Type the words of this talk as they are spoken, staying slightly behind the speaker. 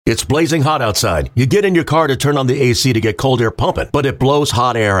It's blazing hot outside. You get in your car to turn on the AC to get cold air pumping, but it blows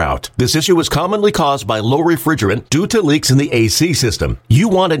hot air out. This issue is commonly caused by low refrigerant due to leaks in the AC system. You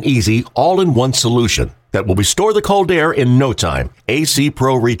want an easy, all-in-one solution that will restore the cold air in no time. AC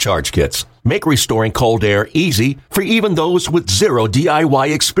Pro Recharge Kits make restoring cold air easy for even those with zero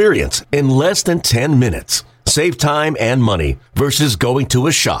DIY experience in less than 10 minutes. Save time and money versus going to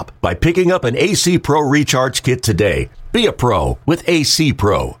a shop by picking up an AC Pro Recharge Kit today. Be a pro with AC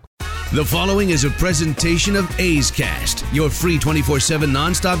Pro. The following is a presentation of A's Cast, your free 24/7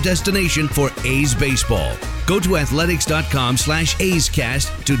 nonstop destination for A's baseball. Go to athletics.com/A's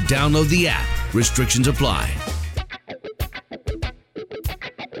Cast to download the app. Restrictions apply.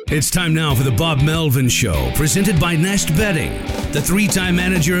 It's time now for the Bob Melvin Show, presented by Nest Bedding. The three-time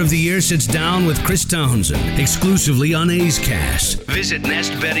Manager of the Year sits down with Chris Townsend, exclusively on A's Cast. Visit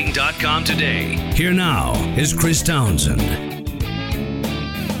nestbedding.com today. Here now is Chris Townsend.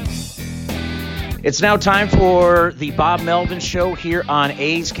 It's now time for the Bob Melvin Show here on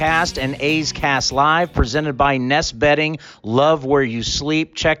A's Cast and A's Cast Live, presented by Nest Bedding. Love where you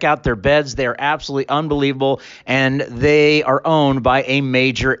sleep. Check out their beds. They're absolutely unbelievable, and they are owned by a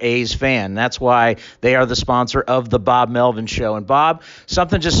major A's fan. That's why they are the sponsor of the Bob Melvin Show. And Bob,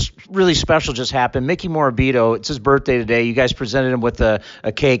 something just really special just happened. Mickey Morabito, it's his birthday today. You guys presented him with a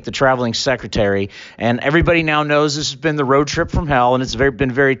cake, the traveling secretary, and everybody now knows this has been the road trip from hell, and it's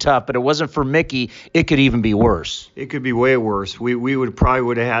been very tough, but it wasn't for Mickey. It could even be worse. It could be way worse. We would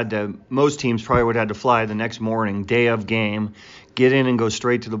have had to, most teams probably would have had to fly the next morning, day of game, get in and go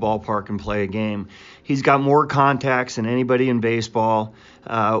straight to the ballpark and play a game. He's got more contacts than anybody in baseball.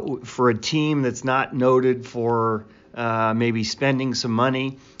 For a team that's not noted for maybe spending some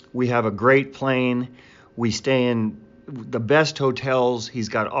money, we have a great plane. We stay in the best hotels. He's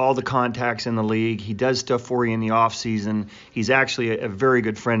got all the contacts in the league. He does stuff for you in the off season. He's actually a very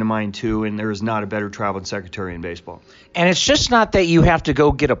good friend of mine too, and there is not a better traveling secretary in baseball. And it's just not that you have to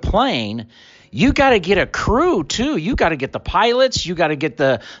go get a plane. You got to get a crew too. You got to get the pilots. You got to get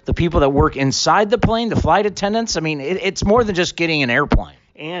the people that work inside the plane, the flight attendants. I mean, it's more than just getting an airplane.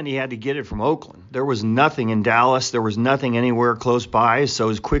 And he had to get it from Oakland. There was nothing in Dallas. There was nothing anywhere close by. So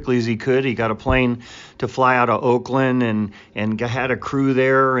as quickly as he could, he got a plane to fly out of Oakland and had a crew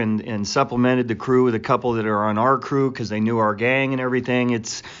there and supplemented the crew with a couple that are on our crew because they knew our gang and everything.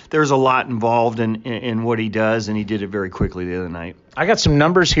 There's a lot involved in what he does, and he did it very quickly the other night. I got some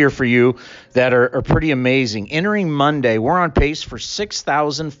numbers here for you that are pretty amazing. Entering Monday, we're on pace for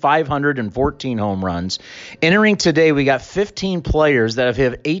 6,514 home runs. Entering today, we got 15 players that have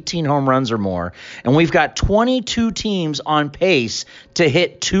hit 18 home runs or more, and we've got 22 teams on pace to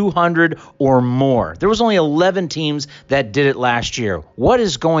hit 200 or more. There was only 11 teams that did it last year. What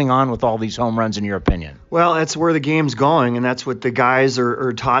is going on with all these home runs, in your opinion? Well, that's where the game's going, and that's what the guys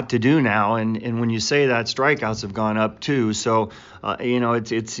are taught to do now. And when you say that, strikeouts have gone up too. So,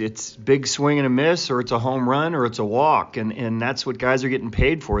 it's big swing and a miss, or it's a home run, or it's a walk, and that's what guys are getting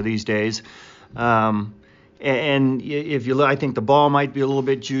paid for these days. And if you look, I think the ball might be a little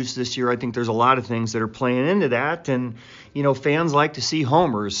bit juiced this year. I think there's a lot of things that are playing into that, and fans like to see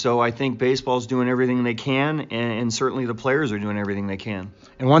homers. So I think baseball's doing everything they can, and certainly the players are doing everything they can.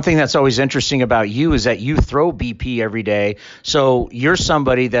 And one thing that's always interesting about you is that you throw BP every day. So you're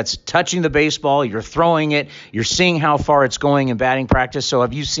somebody that's touching the baseball, you're throwing it, you're seeing how far it's going in batting practice. So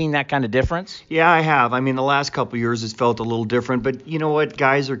have you seen that kind of difference? Yeah, I have. I mean, the last couple of years it's felt a little different, but you know what?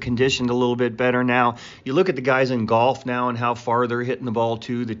 Guys are conditioned a little bit better now. You look at the guys in golf now and how far they're hitting the ball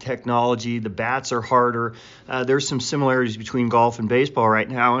too, the technology, the bats are harder. There's some similarities between golf and baseball right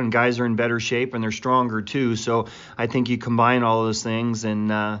now, and guys are in better shape and they're stronger too. So I think you combine all those things,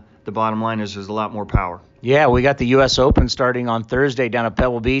 and the bottom line is there's a lot more power. Yeah, we got the U.S. Open starting on Thursday down at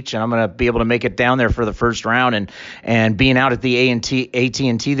Pebble Beach, and I'm going to be able to make it down there for the first round. And being out at the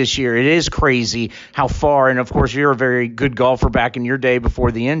AT&T this year, it is crazy how far. And of course, you're a very good golfer back in your day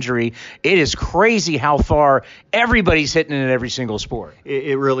before the injury. It is crazy how far everybody's hitting in every single sport.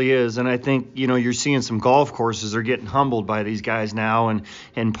 It really is, and I think you're seeing some golf courses are getting humbled by these guys now,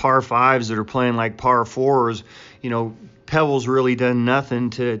 and par fives that are playing like par fours. Pebble's really done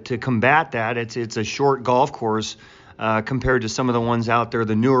nothing to combat that. It's a short golf course compared to some of the ones out there,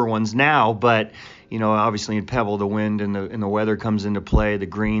 the newer ones now. But obviously in Pebble, the wind and the weather comes into play. The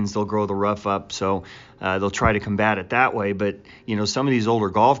greens, they'll grow the rough up, so they'll try to combat it that way. But some of these older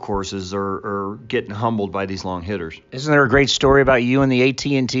golf courses are getting humbled by these long hitters. Isn't there a great story about you and the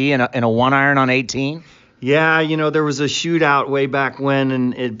AT&T and a 1-iron on 18? Yeah, there was a shootout way back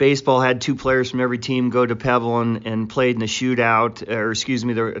when, and baseball had two players from every team go to Pebble and played in a shootout,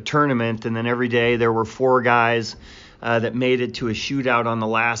 a tournament, and then every day there were four guys that made it to a shootout on the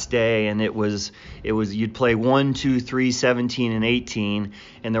last day, and it was you'd play 1, 2, 3, 17, and 18,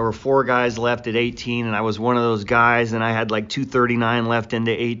 and there were 4 guys left at 18, and I was one of those guys, and I had like 2:39 left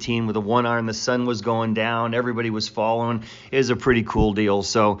into 18 with a 1 iron. The sun was going down, everybody was following. It was a pretty cool deal.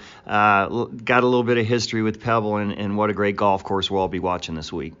 So got a little bit of history with Pebble, and what a great golf course we'll all be watching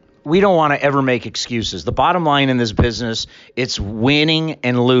this week. We don't want to ever make excuses. The bottom line in this business, it's winning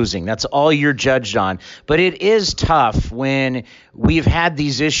and losing. That's all you're judged on. But it is tough when we've had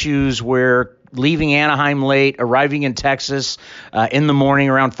these issues where leaving Anaheim late, arriving in Texas in the morning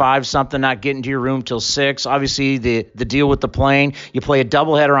around 5 something, not getting to your room till 6. Obviously, the deal with the plane, you play a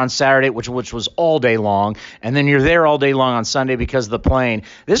doubleheader on Saturday, which was all day long, and then you're there all day long on Sunday because of the plane.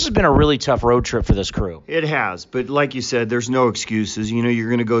 This has been a really tough road trip for this crew. It has, but like you said, there's no excuses. You know, you're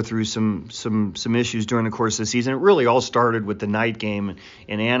going to go through some issues during the course of the season. It really all started with the night game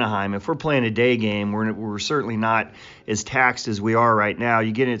in Anaheim. If we're playing a day game, we're certainly not as taxed as we are right now.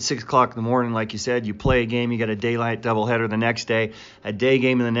 You get in at 6 o'clock in the morning, like you said, you play a game, you got a daylight doubleheader the next day, a day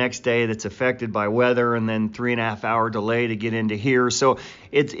game the next day that's affected by weather, and then 3.5 hour delay to get into here. So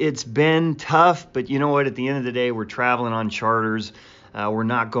it's been tough, but you know what? At the end of the day, we're traveling on charters. We're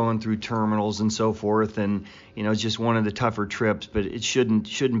not going through terminals and so forth, and you know, it's just one of the tougher trips. But it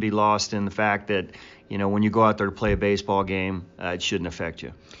shouldn't be lost in the fact that, you know, when you go out there to play a baseball game, it shouldn't affect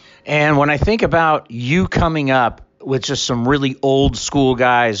you. And when I think about you coming up with just some really old school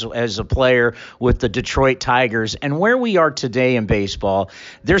guys as a player with the Detroit Tigers, and where we are today in baseball,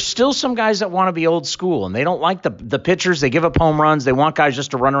 there's still some guys that want to be old school, and they don't like the pitchers. They give up home runs. They want guys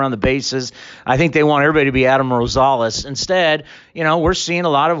just to run around the bases. I think they want everybody to be Adam Rosales. Instead, you know, we're seeing a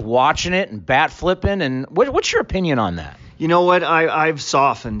lot of watching it and bat flipping. And what's your opinion on that? You know what? I've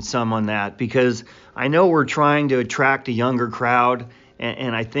softened some on that because I know we're trying to attract a younger crowd,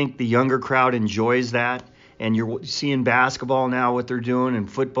 and I think the younger crowd enjoys that. And you're seeing basketball now, what they're doing,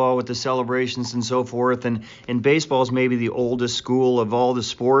 and football with the celebrations and so forth. And baseball is maybe the oldest school of all the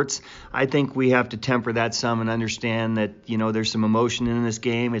sports. I think we have to temper that some and understand that, you know, there's some emotion in this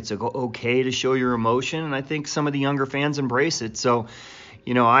game. It's okay to show your emotion, and I think some of the younger fans embrace it. So,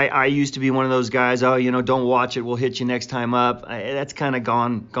 you know, I used to be one of those guys, don't watch it, we'll hit you next time up. That's kind of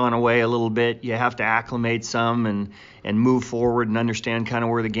gone away a little bit. You have to acclimate some and move forward and understand kind of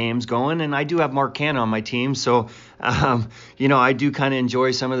where the game's going. And I do have Mark Canha on my team, so, I do kind of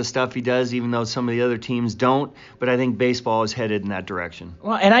enjoy some of the stuff he does, even though some of the other teams don't. But I think baseball is headed in that direction.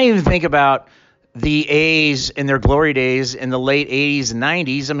 Well, and I even think about the A's in their glory days in the late 80s and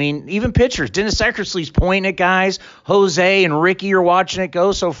 90s. I mean, even pitchers. Dennis Eckersley's pointing at guys. Jose and Ricky are watching it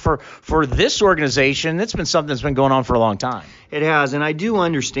go. So for this organization, it's been something that's been going on for a long time. It has, and I do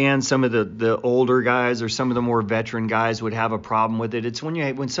understand some of the older guys or some of the more veteran guys would have a problem with it. It's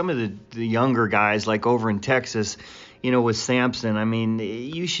when some of the younger guys, like over in Texas, you know, with Sampson, I mean,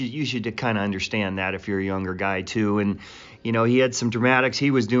 you should kind of understand that if you're a younger guy too. And you know, he had some dramatics he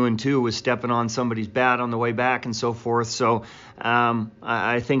was doing too, was stepping on somebody's bat on the way back and so forth. So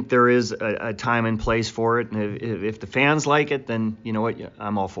I think there is a time and place for it. And if the fans like it, then you know what,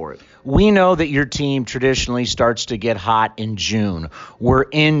 I'm all for it. We know that your team traditionally starts to get hot in June. We're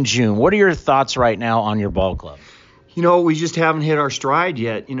in June. What are your thoughts right now on your ball club? You know, we just haven't hit our stride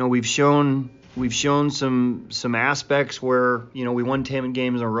yet. You know, we've shown some aspects where, you know, we won 10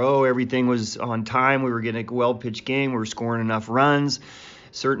 games in a row. Everything was on time. We were getting a well-pitched game. We were scoring enough runs.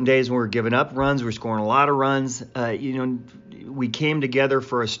 Certain days when we were giving up runs, we were scoring a lot of runs. We came together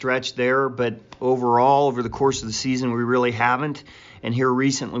for a stretch there, but overall, over the course of the season, we really haven't. And here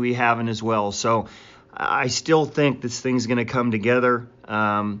recently, we haven't as well. So I still think this thing's going to come together.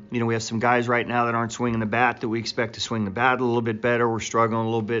 We have some guys right now that aren't swinging the bat that we expect to swing the bat a little bit better. We're struggling a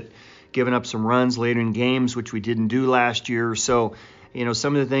little bit, giving up some runs later in games, which we didn't do last year. So, you know,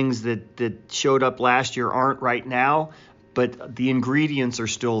 some of the things that showed up last year aren't right now, but the ingredients are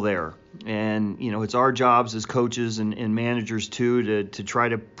still there. And, you know, it's our jobs as coaches and managers, too, to try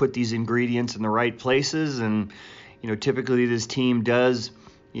to put these ingredients in the right places. And, you know, typically this team does,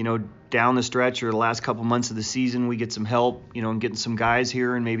 you know, down the stretch or the last couple months of the season, we get some help, you know, and getting some guys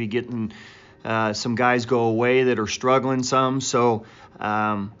here and maybe getting some guys go away that are struggling some. So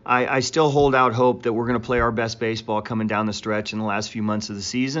I still hold out hope that we're going to play our best baseball coming down the stretch in the last few months of the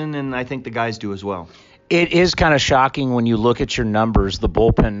season, and I think the guys do as well. It is kind of shocking when you look at your numbers, the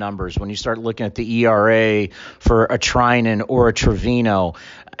bullpen numbers, when you start looking at the ERA for a Trinan or a Trevino.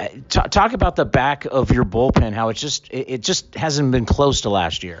 Talk about the back of your bullpen, how it just hasn't been close to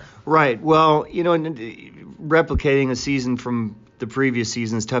last year. Right. Well, you know, replicating a season from the previous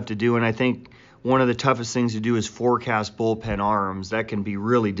season is tough to do, and I think one of the toughest things to do is forecast bullpen arms. That can be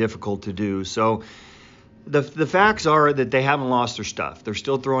really difficult to do. So The facts are that they haven't lost their stuff. They're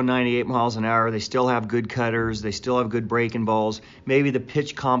still throwing 98 miles an hour. They still have good cutters. They still have good breaking balls. Maybe the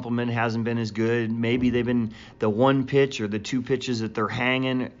pitch complement hasn't been as good. Maybe they've been the one pitch or the two pitches that they're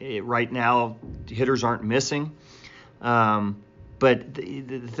hanging. Right now, hitters aren't missing. But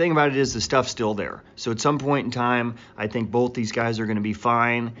the thing about it is the stuff's still there. So at some point in time, I think both these guys are going to be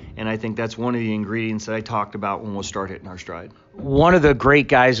fine, and I think that's one of the ingredients that I talked about when we'll start hitting our stride. One of the great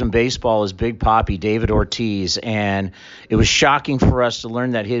guys in baseball is Big Papi, David Ortiz, and it was shocking for us to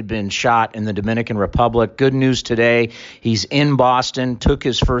learn that he had been shot in the Dominican Republic. Good news today, he's in Boston, took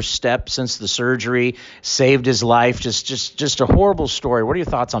his first step since the surgery, saved his life. Just a horrible story. What are your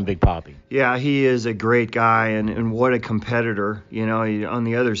thoughts on Big Papi? Yeah, he is a great guy, and what a competitor. You know, on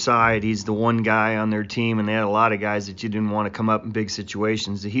the other side, he's the one guy on their team, and they had a lot of guys that you didn't want to come up in big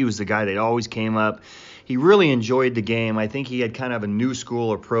situations. He was the guy that always came up. He really enjoyed the game. I think he had kind of a new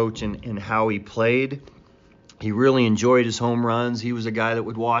school approach in how he played. He really enjoyed his home runs. He was a guy that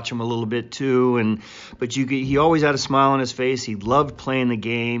would watch him a little bit too, but he always had a smile on his face. He loved playing the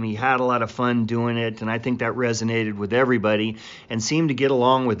game. He had a lot of fun doing it, and I think that resonated with everybody and seemed to get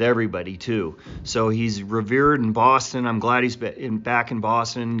along with everybody too. So he's revered in Boston. I'm glad he's back in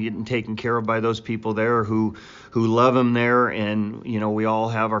Boston, getting taken care of by those people there who love him there, and we all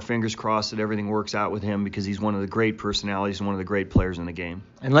have our fingers crossed that everything works out with him because he's one of the great personalities and one of the great players in the game.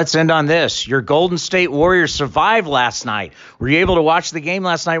 And let's end on this. Your Golden State Warriors survived last night. Were you able to watch the game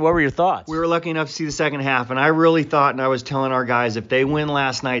last night? What were your thoughts? We were lucky enough to see the second half, and I really thought, and I was telling our guys, if they win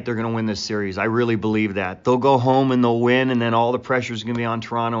last night, they're going to win this series. I really believe that. They'll go home and they'll win, and then all the pressure is going to be on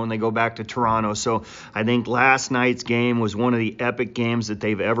Toronto when they go back to Toronto. So I think last night's game was one of the epic games that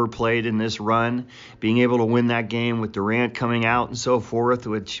they've ever played in this run. Being able to win that game with Durant coming out and so forth,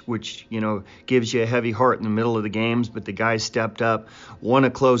 which gives you a heavy heart in the middle of the games, but the guys stepped up, won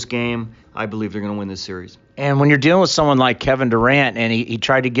a close game. I believe they're going to win this series. And when you're dealing with someone like Kevin Durant, and he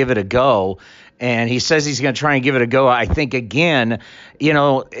tried to give it a go, and he says he's going to try and give it a go, I think, again,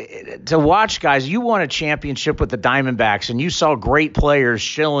 to watch guys, you won a championship with the Diamondbacks, and you saw great players,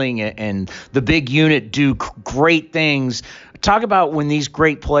 Schilling and the big unit, do great things. Talk about when these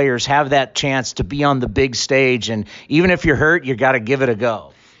great players have that chance to be on the big stage, and even if you're hurt, you got to give it a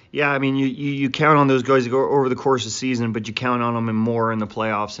go. Yeah, I mean, you count on those guys to go over the course of the season, but you count on them more in the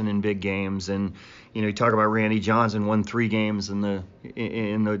playoffs and in big games. And you talk about Randy Johnson won 3 games in the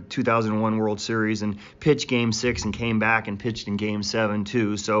 2001 World Series and pitched Game 6 and came back and pitched in Game 7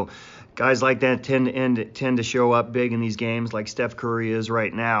 too. So guys like that tend to show up big in these games, like Steph Curry is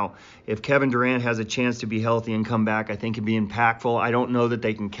right now. If Kevin Durant has a chance to be healthy and come back, I think it'd be impactful. I don't know that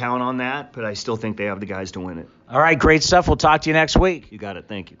they can count on that, but I still think they have the guys to win it. All right, great stuff. We'll talk to you next week. You got it.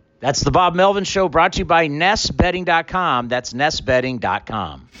 Thank you. That's the Bob Melvin Show, brought to you by NestBetting.com. That's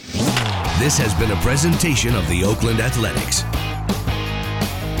NestBetting.com. This has been a presentation of the Oakland Athletics.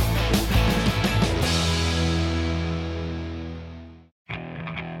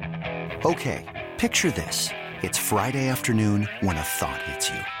 Okay, picture this. It's Friday afternoon when a thought hits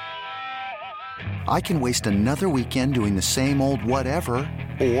you. I can waste another weekend doing the same old whatever,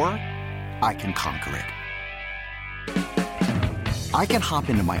 or I can conquer it. I can hop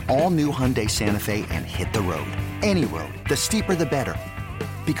into my all-new Hyundai Santa Fe and hit the road. Any road. The steeper, the better.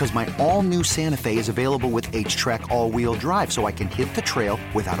 Because my all-new Santa Fe is available with H-Track all-wheel drive, so I can hit the trail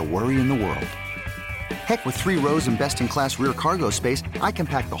without a worry in the world. Heck, with 3 rows and best-in-class rear cargo space, I can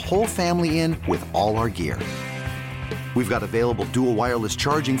pack the whole family in with all our gear. We've got available dual wireless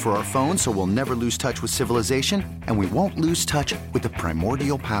charging for our phones, so we'll never lose touch with civilization, and we won't lose touch with the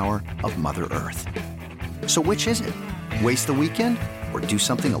primordial power of Mother Earth. So which is it? Waste the weekend or do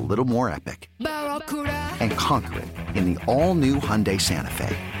something a little more epic and conquer it in the all-new Hyundai Santa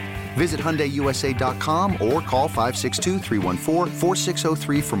Fe. Visit HyundaiUSA.com or call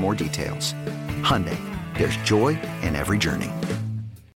 562-314-4603 for more details. Hyundai, there's joy in every journey.